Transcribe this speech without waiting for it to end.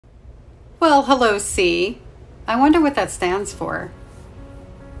Well, hello, C. I wonder what that stands for.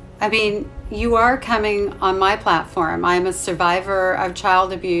 I mean, you are coming on my platform. I'm a survivor of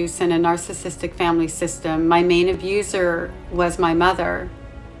child abuse in a narcissistic family system. My main abuser was my mother.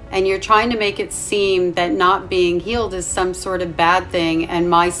 And you're trying to make it seem that not being healed is some sort of bad thing, and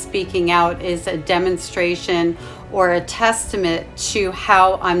my speaking out is a demonstration or a testament to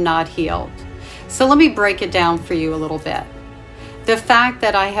how I'm not healed. So let me break it down for you a little bit. The fact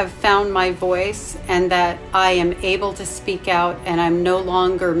that I have found my voice and that I am able to speak out and I'm no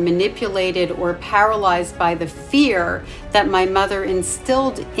longer manipulated or paralyzed by the fear that my mother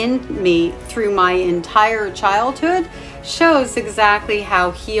instilled in me through my entire childhood shows exactly how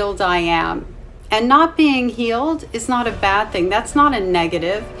healed I am. And not being healed is not a bad thing. That's not a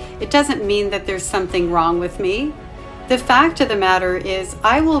negative. It doesn't mean that there's something wrong with me. The fact of the matter is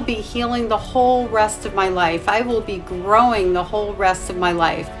I will be healing the whole rest of my life. I will be growing the whole rest of my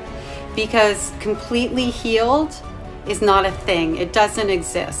life, because completely healed is not a thing. It doesn't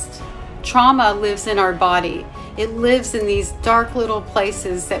exist. Trauma lives in our body. It lives in these dark little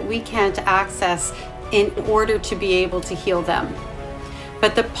places that we can't access in order to be able to heal them.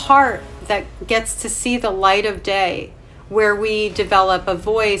 But the part that gets to see the light of day, where we develop a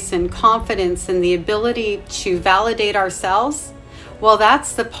voice and confidence and the ability to validate ourselves, well,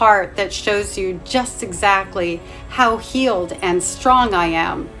 that's the part that shows you just exactly how healed and strong I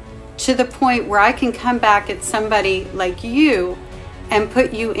am, to the point where I can come back at somebody like you and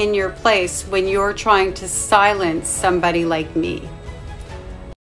put you in your place when you're trying to silence somebody like me.